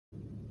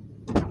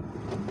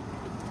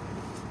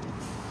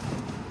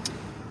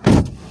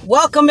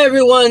Welcome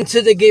everyone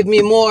to the Give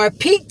Me More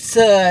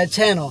Pizza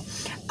channel.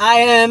 I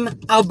am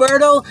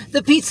Alberto,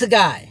 the pizza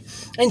guy.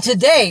 And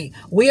today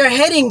we are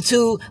heading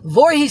to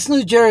Voorhees,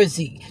 New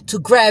Jersey to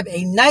grab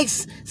a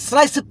nice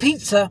slice of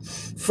pizza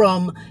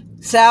from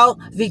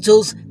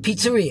Sal-vito's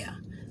pizzeria.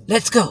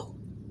 Let's go.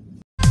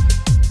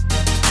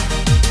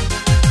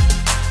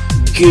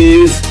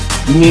 Give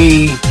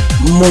me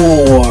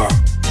more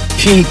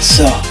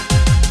pizza.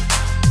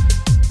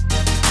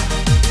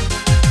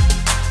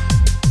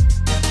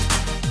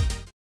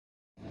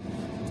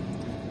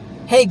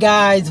 Hey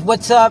guys,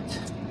 what's up?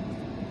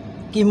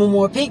 Give me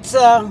more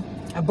pizza.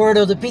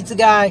 Alberto the pizza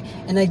guy,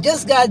 and I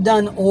just got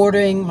done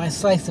ordering my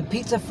slice of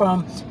pizza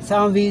from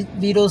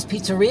Sal-vito's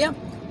pizzeria.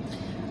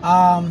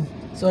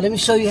 So let me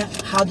show you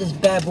how this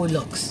bad boy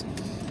looks.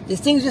 This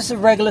thing's just a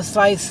regular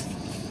slice,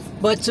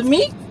 but to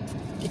me,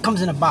 it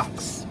comes in a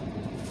box.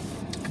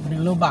 In a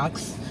little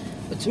box.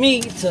 But to me,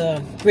 it's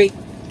a great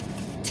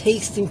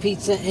tasting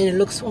pizza, and it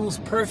looks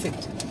almost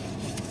perfect.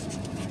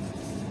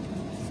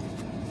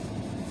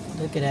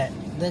 Look at that.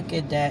 Look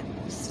at that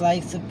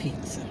slice of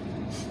pizza.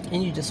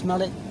 Can you just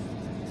smell it?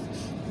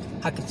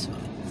 I can smell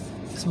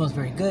it. It smells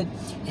very good,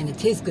 and it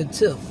tastes good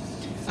too.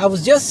 I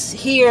was just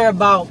here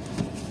about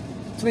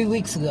 3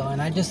 weeks ago, and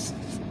I just,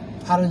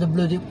 out of the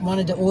blue,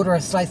 wanted to order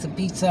a slice of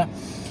pizza,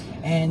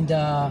 and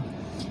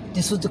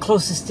this was the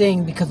closest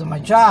thing because of my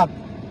job.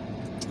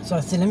 So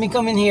I said, let me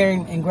come in here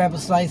and grab a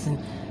slice, and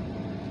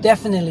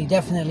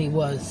definitely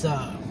was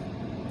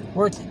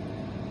worth it.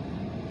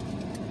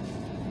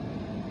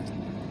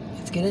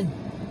 Let's get in.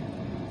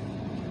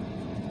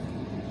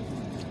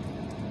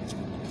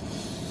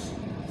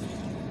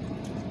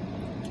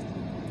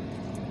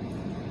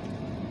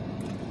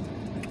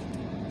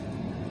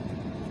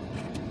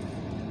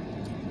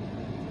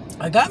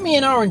 I got me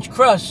an orange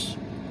crush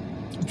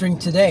drink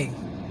today.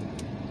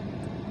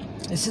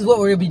 This is what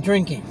we're going to be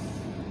drinking.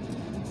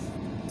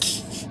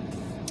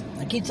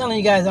 I keep telling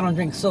you guys I don't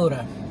drink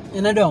soda,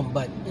 and I don't,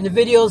 but in the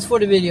videos, for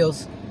the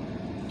videos,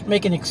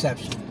 make an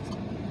exception.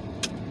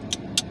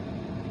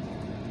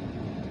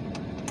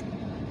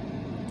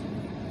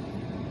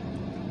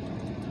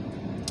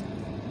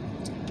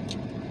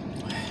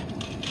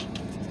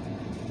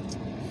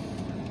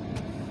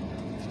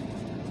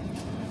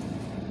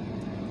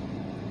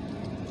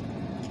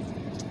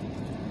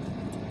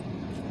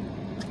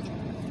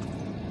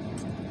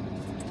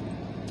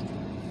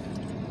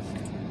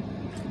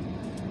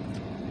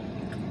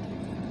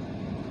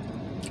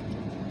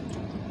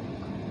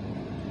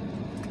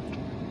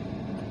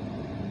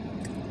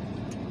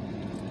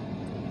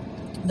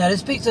 Now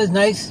this pizza is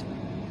nice.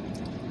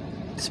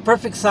 It's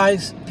perfect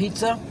size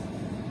pizza.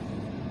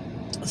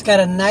 It's got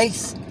a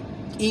nice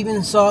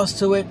even sauce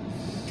to it,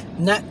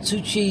 not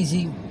too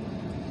cheesy.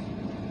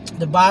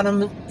 The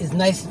bottom is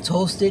nice and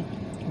toasted,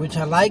 which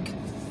I like.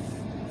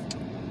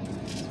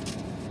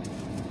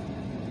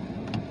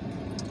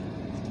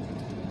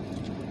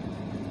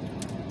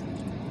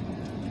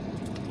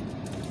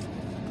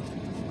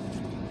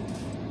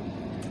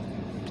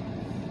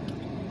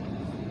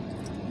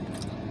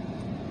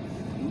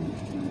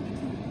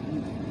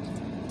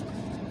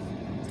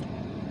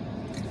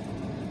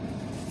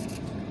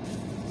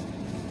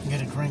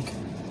 Get a drink.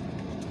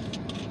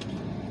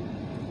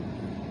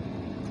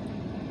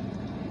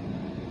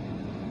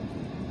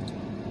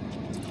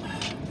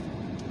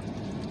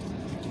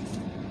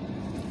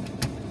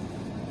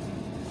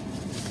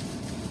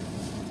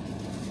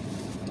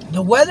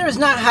 The weather is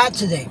not hot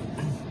today.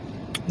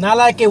 Not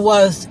like it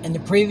was in the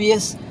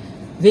previous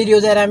video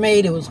that I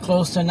made. It was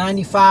close to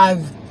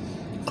 95,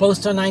 close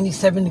to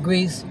 97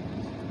 degrees.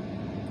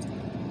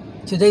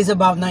 Today's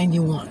about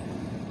 91.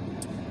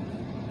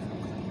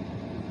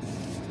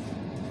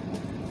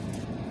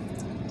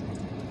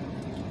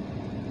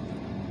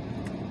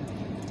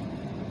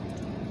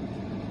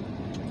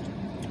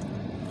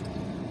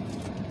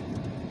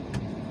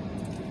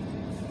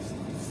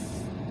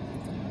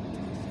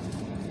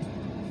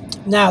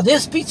 Now,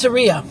 this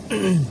pizzeria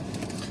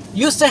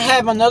used to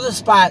have another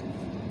spot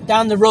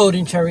down the road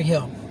in Cherry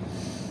Hill.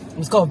 It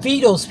was called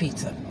Vito's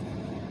Pizza.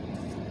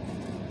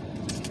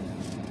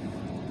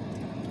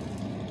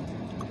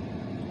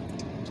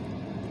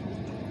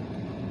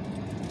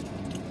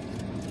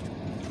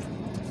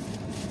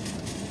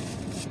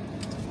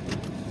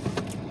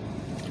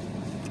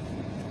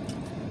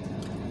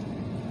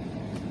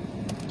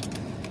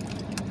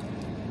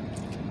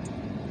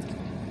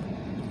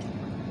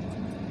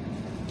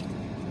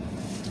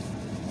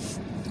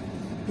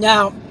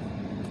 Now,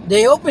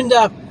 they opened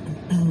up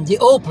the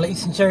old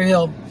place in Cherry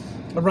Hill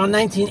around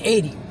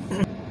 1980.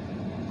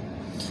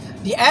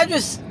 The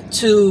address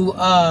to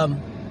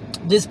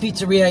this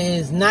pizzeria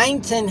is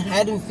 910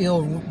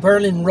 Haddonfield,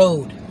 Berlin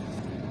Road.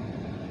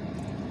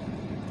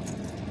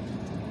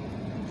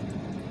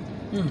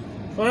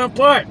 Falling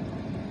apart.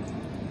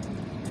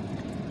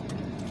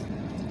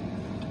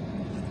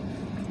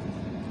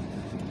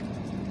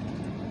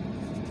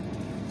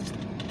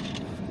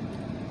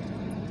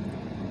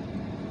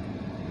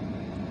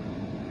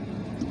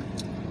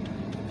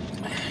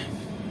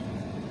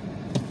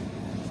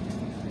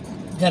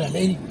 Got a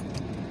lady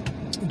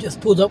who just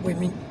pulled up with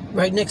me,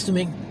 right next to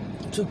me.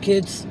 2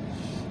 kids.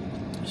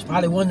 She's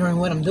probably wondering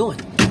what I'm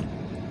doing.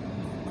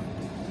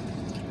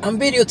 I'm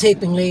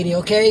videotaping, lady,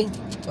 okay?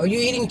 Are you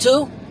eating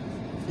too?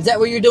 Is that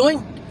what you're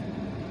doing?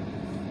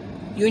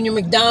 You and your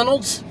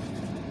McDonald's?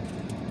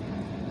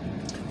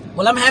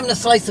 Well, I'm having a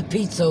slice of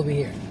pizza over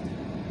here.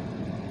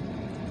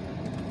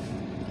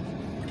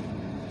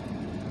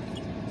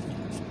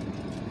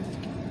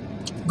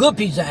 Good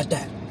pizza at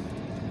that.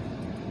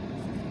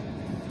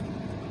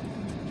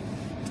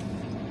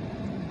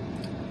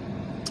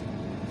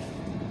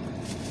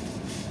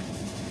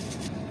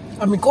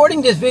 I'm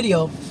recording this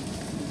video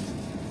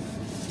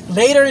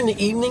later in the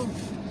evening.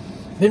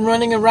 Been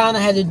running around. I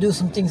had to do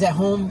some things at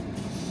home.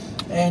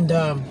 And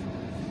I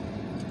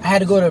had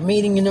to go to a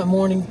meeting in the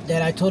morning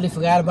that I totally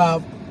forgot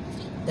about.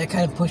 That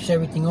kind of pushed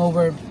everything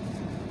over.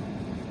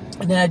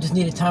 And then I just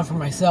needed time for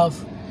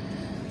myself.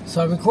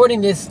 So I'm recording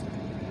this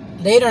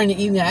later in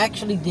the evening. I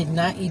actually did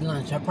not eat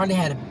lunch. I probably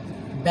had a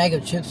bag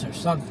of chips or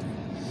something.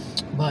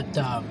 But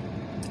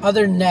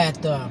other than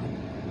that,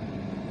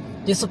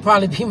 this will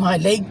probably be my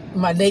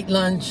late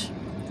lunch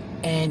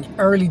and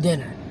early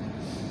dinner.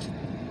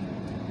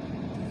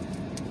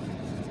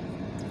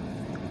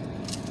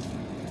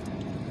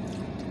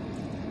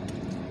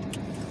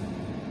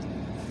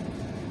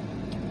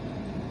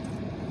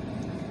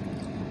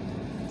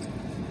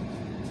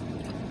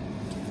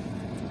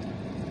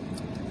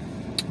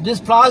 This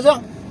plaza,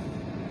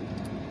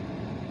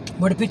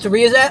 where the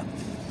pizzeria is at,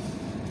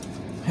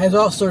 has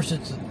all sorts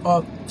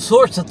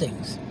of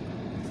things.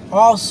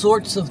 All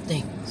sorts of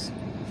things.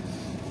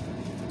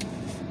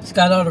 It's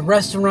got all the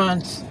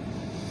restaurants.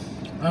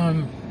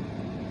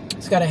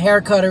 It's got a hair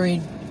cuttery.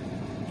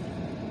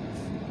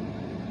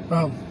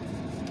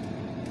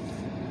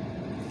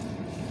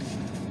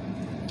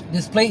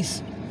 This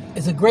place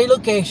is a great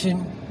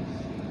location,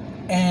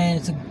 and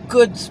it's a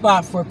good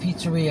spot for a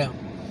pizzeria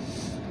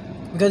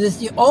because it's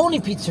the only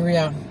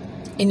pizzeria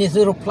in this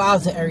little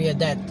plaza area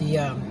that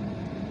the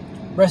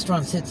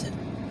restaurant sits in.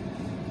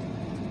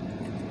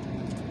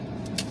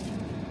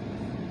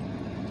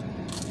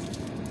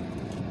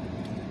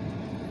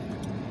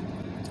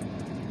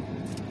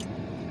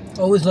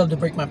 Always love to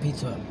break my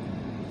pizza up.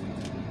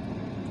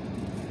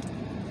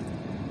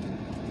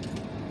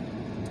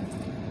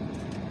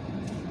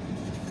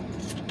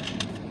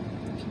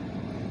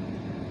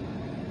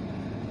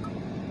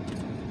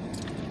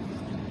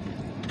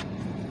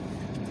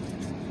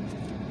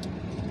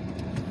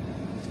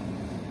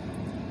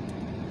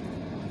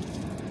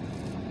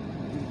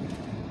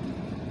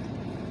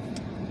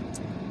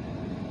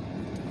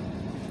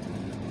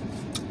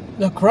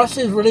 The crust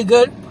is really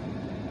good.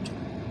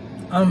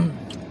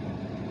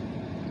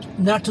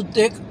 Not too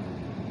thick,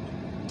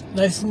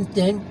 nice and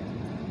thin,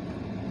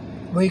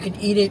 where you can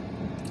eat it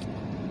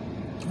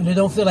and you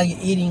don't feel like you're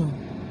eating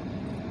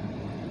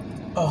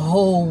a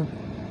whole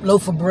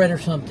loaf of bread or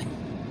something.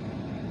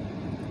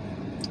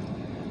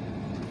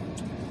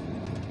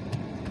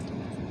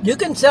 You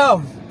can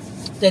tell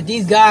that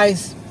these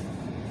guys,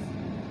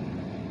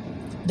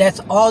 that's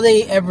all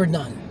they ever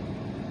done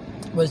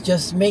was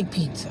just make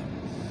pizza.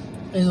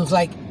 It was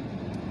like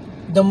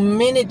the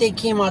minute they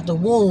came out the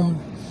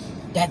womb,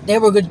 that they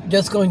were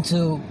just going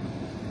to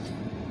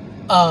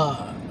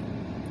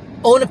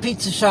own a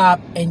pizza shop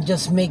and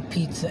just make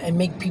pizza and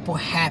make people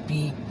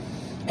happy.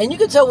 And you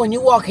could tell when you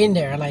walk in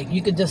there, like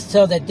you could just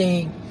tell that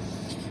they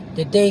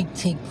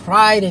take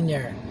pride in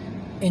their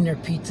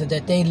pizza,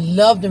 that they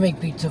love to make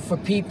pizza for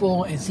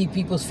people and see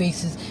people's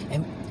faces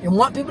and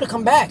want people to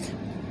come back.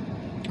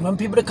 Want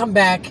people to come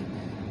back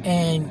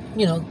and,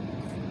 you know,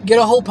 get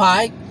a whole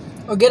pie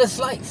or get a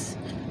slice.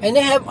 And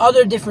they have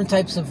other different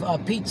types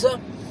of pizza,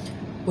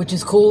 which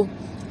is cool.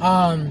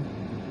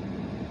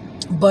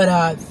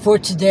 But for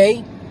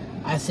today,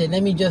 I said,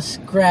 let me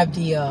just grab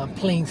the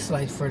plain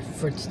slice for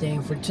today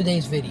and for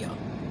today's video.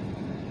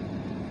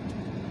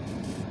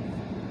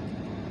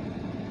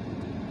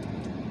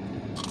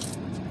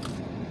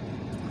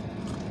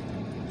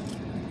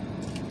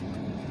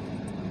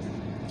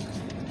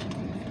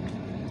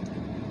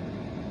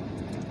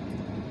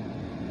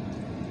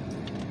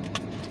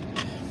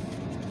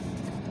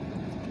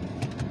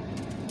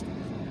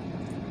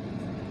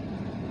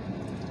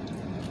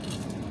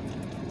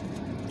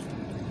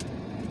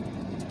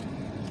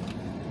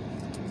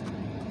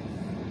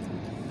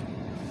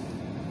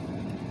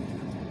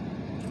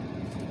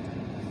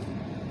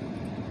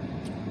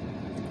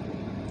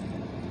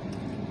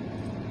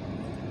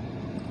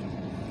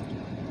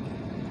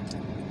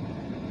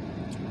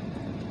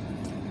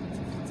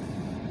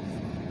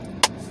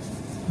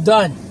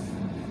 Done.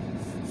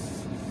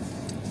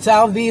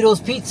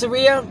 Sal-vito's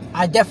Pizzeria.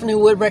 I definitely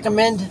would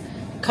recommend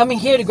coming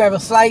here to grab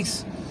a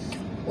slice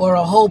or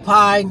a whole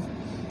pie.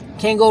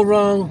 Can't go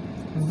wrong.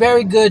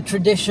 Very good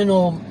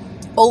traditional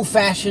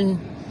old-fashioned,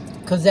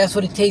 because that's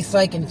what it tastes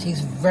like, and it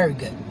tastes very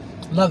good.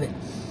 Love it.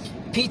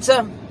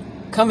 Pizza.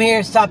 Come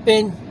here, stop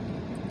in,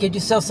 get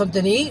yourself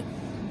something to eat.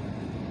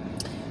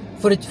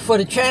 For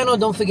the channel,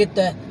 don't forget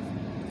to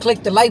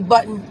click the like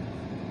button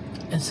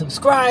and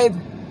subscribe.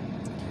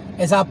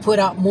 as I put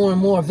out more and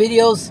more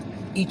videos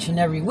each and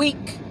every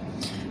week.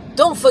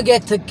 Don't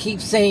forget to keep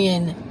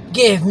saying,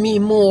 give me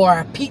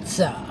more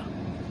pizza.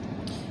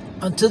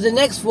 Until the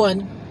next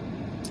one,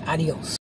 adios.